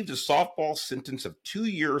received a softball sentence of 2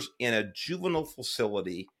 years in a juvenile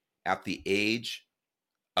facility at the age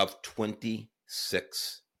of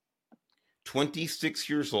 26. 26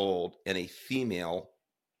 years old in a female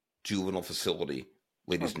juvenile facility,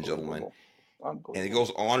 ladies and gentlemen. And it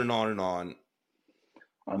goes on and on and on.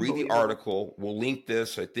 Read the article. We'll link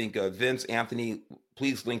this. I think Vince, Anthony,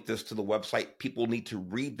 please link this to the website. People need to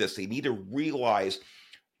read this. They need to realize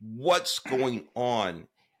what's going on.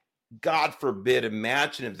 God forbid,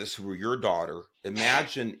 imagine if this were your daughter.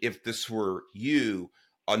 Imagine if this were you,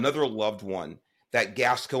 another loved one that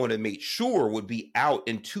Gascon had made sure would be out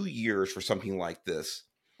in 2 years for something like this.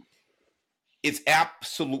 It's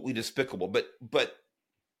absolutely despicable. But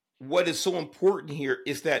what is so important here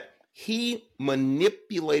is that he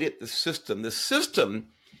manipulated the system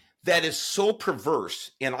that is so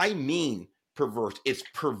perverse, and I mean perverse, it's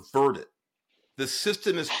perverted. The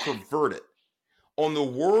system is perverted. On the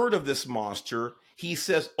word of this monster, he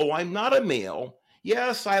says, oh, I'm not a male.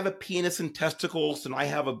 Yes, I have a penis and testicles, and I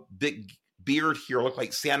have a big beard here, I look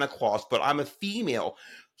like Santa Claus, but I'm a female.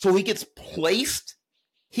 So he gets placed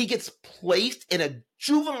in a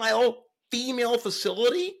juvenile female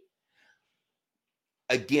facility.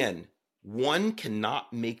 Again, one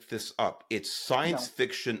cannot make this up. It's science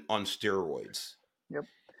fiction on steroids. Yep.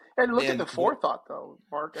 And look at the forethought, though,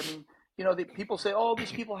 Mark. I mean, people say, "Oh,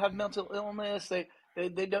 these people have mental illness. They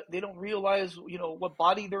don't realize, what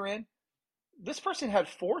body they're in." This person had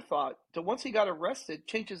forethought to, once he got arrested,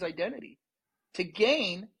 change his identity to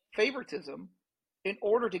gain favoritism in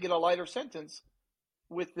order to get a lighter sentence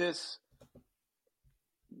with this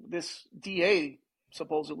DA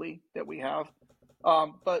supposedly that we have.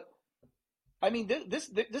 But I mean,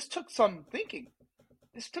 this took some thinking.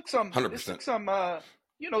 This took some 100%. This took some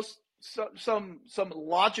some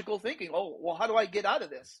logical thinking. Oh, well, how do I get out of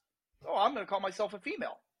this? oh, I'm going to call myself a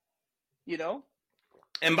female, you know?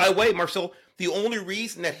 And by the way, Marcel, the only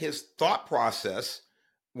reason that his thought process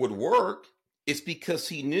would work is because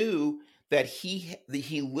he knew that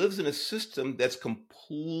he lives in a system that's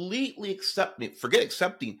completely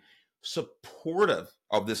accepting, supportive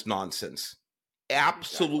of this nonsense.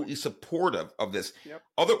 Absolutely supportive of this. Yep.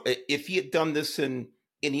 If he had done this in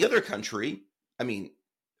any other country, I mean,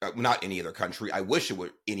 not any other country. I wish it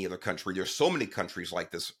were any other country. There's so many countries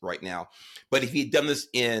like this right now. But if he had done this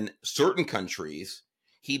in certain countries,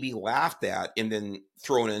 he'd be laughed at and then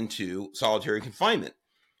thrown into solitary confinement.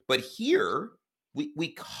 But here, we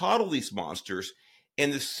coddle these monsters,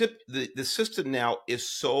 and the system now is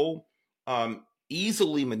so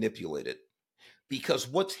easily manipulated, because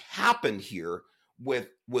what's happened here with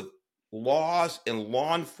laws and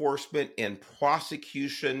law enforcement and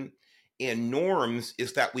prosecution and norms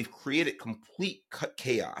is that we've created complete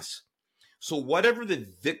chaos. So whatever the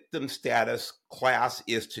victim status class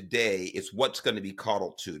is today, it's what's going to be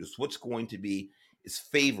coddled to. It's what's going to be is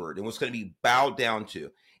favored and what's going to be bowed down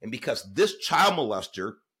to. And because this child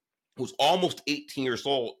molester who's almost 18 years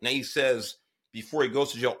old, now he says before he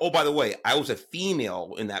goes to jail, oh, by the way, I was a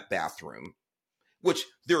female in that bathroom, which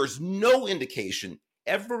there is no indication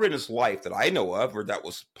ever in his life that I know of or that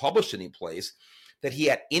was published any place that he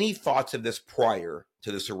had any thoughts of this prior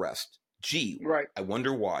to this arrest. Gee, right. I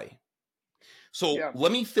wonder why. So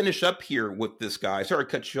let me finish up here with this guy. Sorry to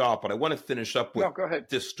cut you off, but I want to finish up with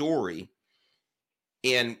this story.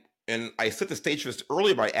 And I set the stage for this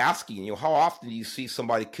earlier by asking, how often do you see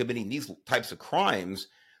somebody committing these types of crimes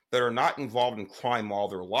that are not involved in crime all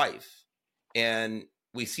their life? And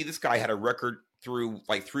we see this guy had a record through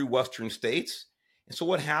like 3 Western states. And so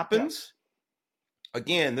what happens?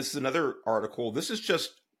 Again, this is another article. This is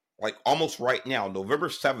just like almost right now, November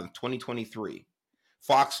 7th, 2023.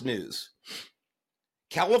 Fox News.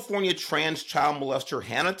 California trans child molester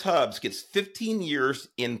Hannah Tubbs gets 15 years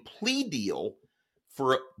in plea deal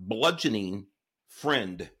for bludgeoning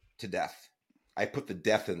friend to death. I put the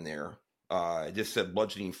death in there. I just said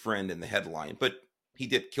bludgeoning friend in the headline, but he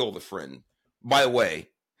did kill the friend. By the way,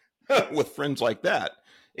 with friends like that.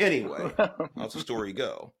 Anyway, how's the story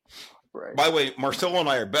go? Right. By the way, Marcelo and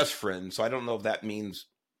I are best friends, so I don't know if that means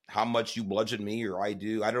how much you bludgeon me or I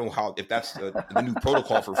do. I don't know if that's the new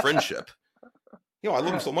protocol for friendship. I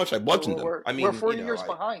love him so much I bludgeoned him. We're 40 years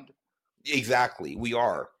behind. Exactly, we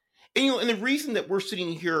are. And the reason that we're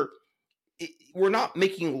sitting here, we're not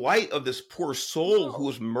making light of this poor soul who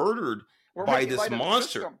was murdered by this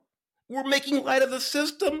monster. We're making light of the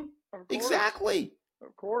system. Exactly.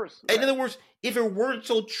 Of course. In other words, if it weren't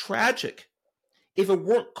so tragic, if it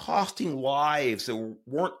weren't costing lives, if it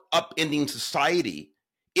weren't upending society,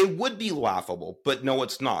 it would be laughable. But no,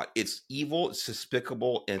 it's not. It's evil, it's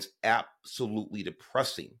despicable, and it's absolutely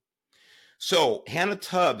depressing. So Hannah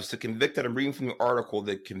Tubbs, the convicted, I'm reading from the article,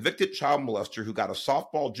 the convicted child molester who got a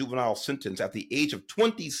softball juvenile sentence at the age of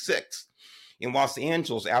 26 in Los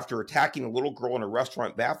Angeles after attacking a little girl in a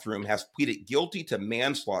restaurant bathroom, has pleaded guilty to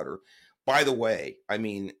manslaughter. By the way, I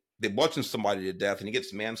mean, they bludgeon somebody to death and he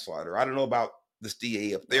gets manslaughter. I don't know about this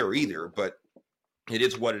DA up there either, but it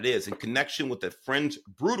is what it is. In connection with the friend's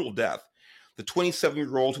brutal death, the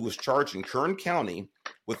 27-year-old who was charged in Kern County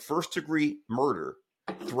with first-degree murder,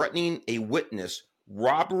 threatening a witness,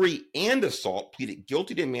 robbery, and assault, pleaded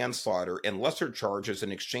guilty to manslaughter and lesser charges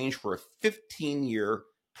in exchange for a 15-year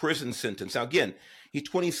prison sentence. Now, again, he's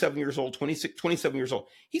 27 years old. He's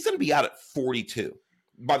going to be out at 42.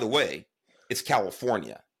 By the way, it's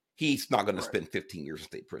California. He's not going to spend 15 years in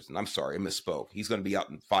state prison. I'm sorry, I misspoke. He's going to be out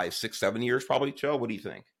in 5, 6, 7 years probably, Joe. What do you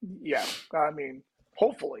think? Yeah, I mean,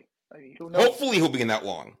 hopefully. Who knows? Hopefully he'll be in that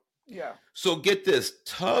long. Yeah. So get this.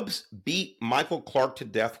 Tubbs beat Michael Clark to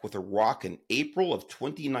death with a rock in April of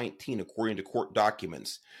 2019, according to court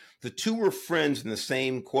documents. The two were friends in the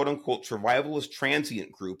same quote-unquote survivalist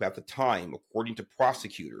transient group at the time, according to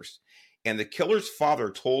prosecutors. And the killer's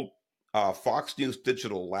father told Fox News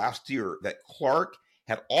Digital last year that Clark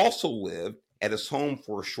had also lived at his home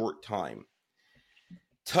for a short time.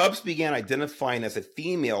 Tubbs began identifying as a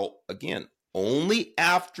female, again, only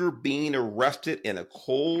after being arrested in a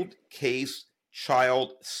cold case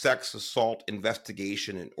child sex assault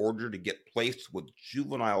investigation in order to get placed with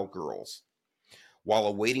juvenile girls while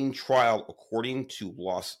awaiting trial, according to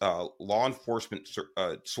law enforcement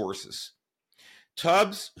sources.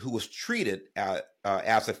 Tubbs, who was treated as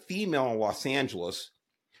a female in Los Angeles,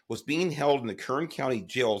 was being held in the Kern County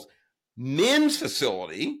Jail's men's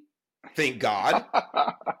facility. Thank God.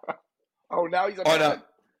 Oh, now he's a man.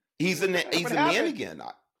 He's a man again.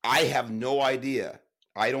 I have no idea.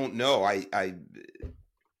 I don't know.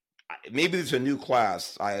 maybe there's a new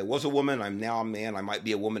class. I was a woman. I'm now a man. I might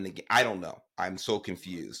be a woman again. I don't know. I'm so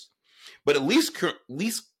confused. But at least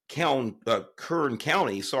Kern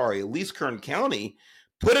County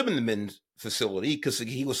put him in the men's facility because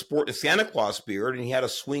he was sporting a Santa Claus beard and he had a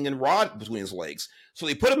swinging rod between his legs. So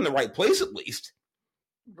they put him in the right place at least.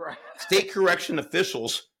 Right. State correction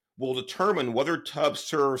officials will determine whether Tubbs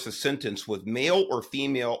serves a sentence with male or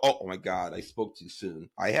female. Oh my God, I spoke too soon.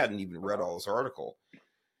 I hadn't even read all this article.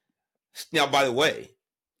 Now, by the way,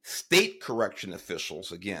 state correction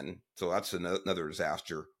officials, again, so that's another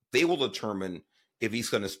disaster. They will determine if he's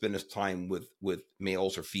going to spend his time with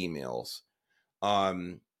males or females.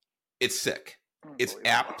 It's sick. It's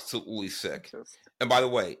absolutely sick. And by the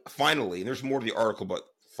way, finally, and there's more to the article, but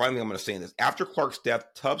finally I'm going to say this. After Clark's death,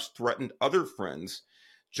 Tubbs threatened other friends,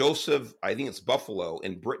 Joseph, I think it's Buffalo,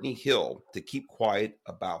 and Brittany Hill, to keep quiet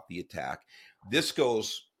about the attack. This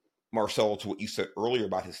goes, Marcelo, to what you said earlier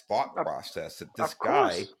about his thought process, that this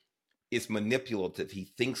guy is manipulative. He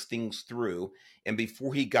thinks things through. And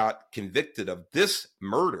before he got convicted of this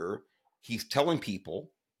murder, he's telling people,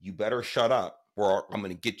 you better shut up or I'm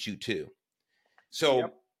going to get you too.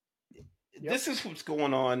 So this is what's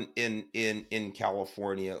going on in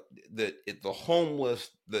California, the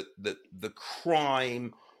homeless, the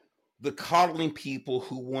crime, the coddling people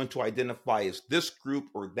who want to identify as this group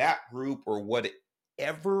or that group or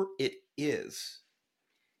whatever it is.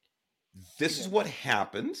 This is what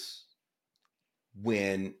happens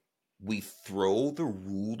when we throw the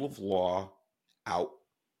rule of law out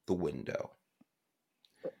the window.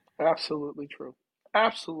 Absolutely true.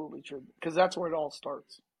 Absolutely true. Because that's where it all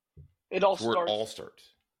starts. It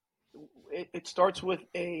starts with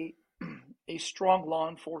a strong law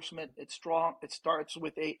enforcement. It starts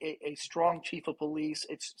with a strong chief of police.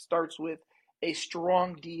 It starts with a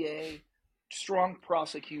strong DA, strong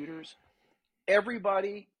prosecutors.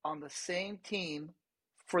 Everybody on the same team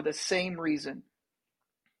for the same reason: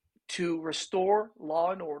 to restore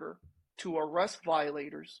law and order, to arrest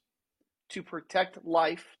violators, to protect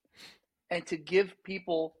life, and to give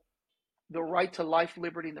people the right to life,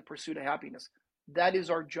 liberty, and the pursuit of happiness. That is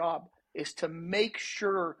our job, is to make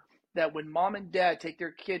sure that when mom and dad take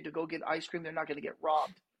their kid to go get ice cream, they're not going to get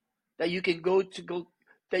robbed. That you can go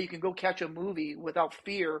catch a movie without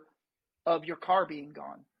fear of your car being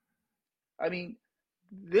gone. I mean,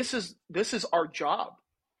 this is our job.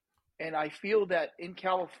 And I feel that in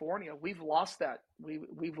California, we've lost that.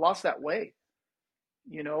 We've lost that way.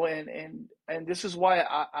 You know, and this is why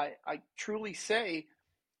I truly say,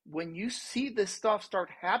 when you see this stuff start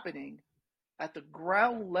happening at the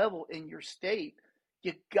ground level in your state,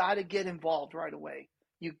 you got to get involved right away.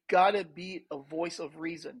 You got to be a voice of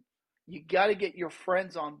reason. You got to get your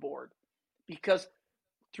friends on board, because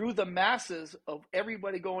through the masses of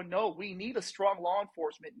everybody going, no, we need a strong law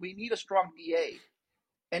enforcement. We need a strong DA.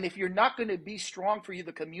 And if you're not going to be strong for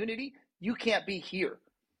the community, you can't be here.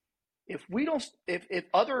 If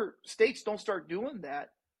other states don't start doing that,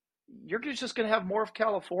 you're just going to have more of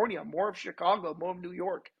California, more of Chicago, more of New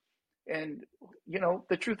York. And, you know,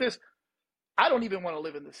 the truth is, I don't even want to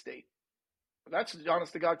live in this state. That's the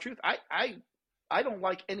honest to God truth. I don't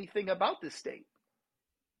like anything about this state.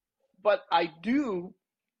 But I do,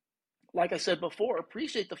 like I said before,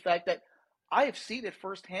 appreciate the fact that I have seen it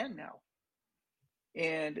firsthand now.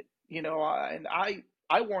 And, you know, I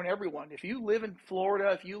warn everyone, if you live in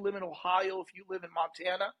Florida, if you live in Ohio, if you live in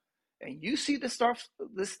Montana, and you see this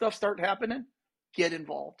stuff start happening, get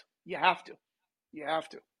involved. You have to.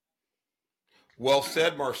 Well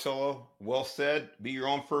said, Marcelo. Well said. Be your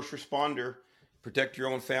own first responder. Protect your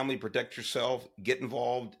own family. Protect yourself. Get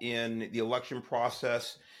involved in the election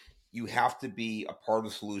process. You have to be a part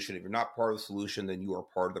of the solution. If you're not part of the solution, then you are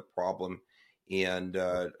part of the problem. And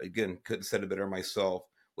again, couldn't have said it better myself.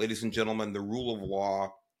 Ladies and gentlemen, the rule of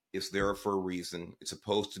law is there for a reason. It's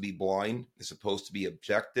supposed to be blind. It's supposed to be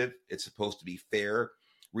objective. It's supposed to be fair.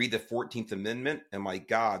 Read the 14th Amendment. And my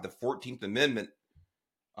God, the 14th Amendment,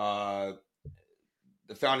 the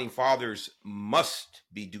founding fathers must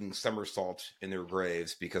be doing somersaults in their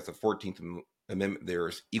graves, because the 14th Amendment there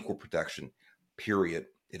is equal protection, period.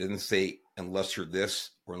 It doesn't say unless you're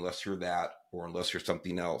this or unless you're that or unless you're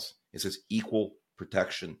something else. It says equal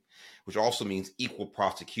protection, which also means equal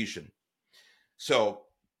prosecution. So,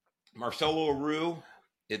 Marcelo Aru,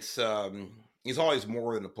 it's always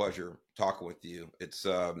more than a pleasure talking with you. It's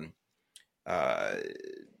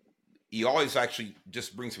you always actually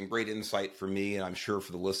just bring some great insight for me, and I'm sure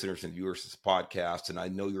for the listeners and viewers of this podcast. And I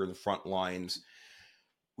know you're in the front lines.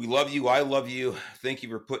 We love you. I love you. Thank you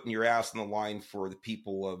for putting your ass on the line for the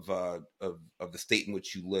people of the state in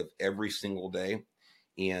which you live every single day.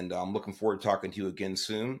 And I'm looking forward to talking to you again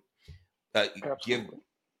soon. Give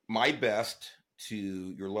my best to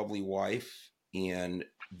your lovely wife and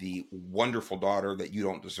the wonderful daughter that you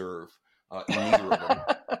don't deserve. Neither of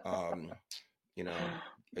them.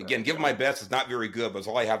 Again, give my best. It's not very good, but it's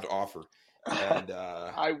all I have to offer. And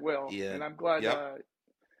I will. Yeah, and I'm glad. Yep.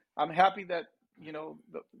 I'm happy that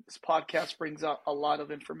this podcast brings out a lot of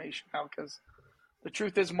information now, because the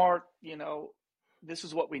truth is, Mark, this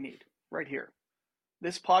is what we need right here.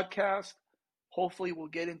 This podcast hopefully will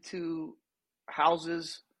get into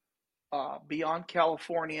houses beyond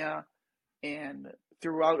California and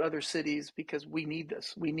throughout other cities, because we need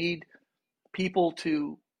this. We need people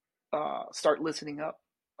to start listening up.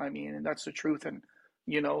 I mean, and that's the truth. And,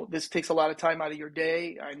 this takes a lot of time out of your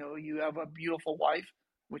day. I know you have a beautiful wife,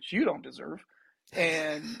 which you don't deserve,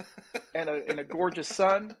 and a gorgeous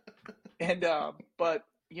son. And, but,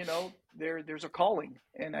 there's a calling.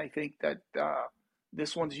 And I think that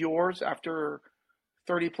this one's yours after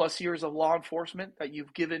 30 plus years of law enforcement, that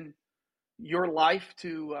you've given your life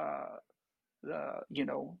to the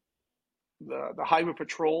highway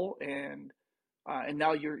patrol, and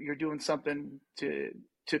now you're doing something to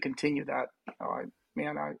continue that.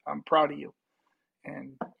 I'm proud of you,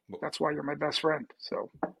 and that's why you're my best friend. So,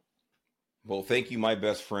 well, thank you, my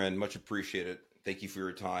best friend. Much appreciated. Thank you for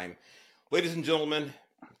your time, ladies and gentlemen.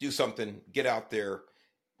 Do something. Get out there.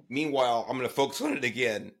 Meanwhile, I'm going to focus on it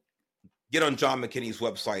again. Get on John McKinney's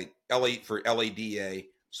website, L8 for LADA.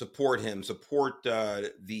 Support him. Support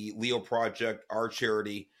the Leo Project, our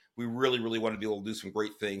charity. We really, really want to be able to do some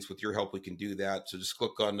great things. With your help, we can do that. So just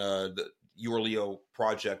click on the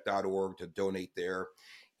yourleoproject.org to donate there.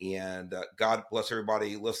 And God bless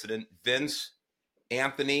everybody listening. Vince,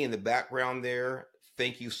 Anthony in the background there,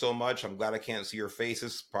 thank you so much. I'm glad I can't see your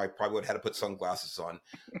faces. Probably would have had to put sunglasses on.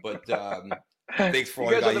 But thanks for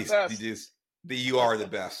all you guys. You are the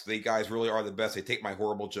best. The guys really are the best. They take my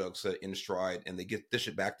horrible jokes in stride, and they dish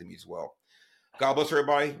it back to me as well. God bless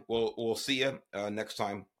everybody. We'll see you next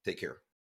time. Take care.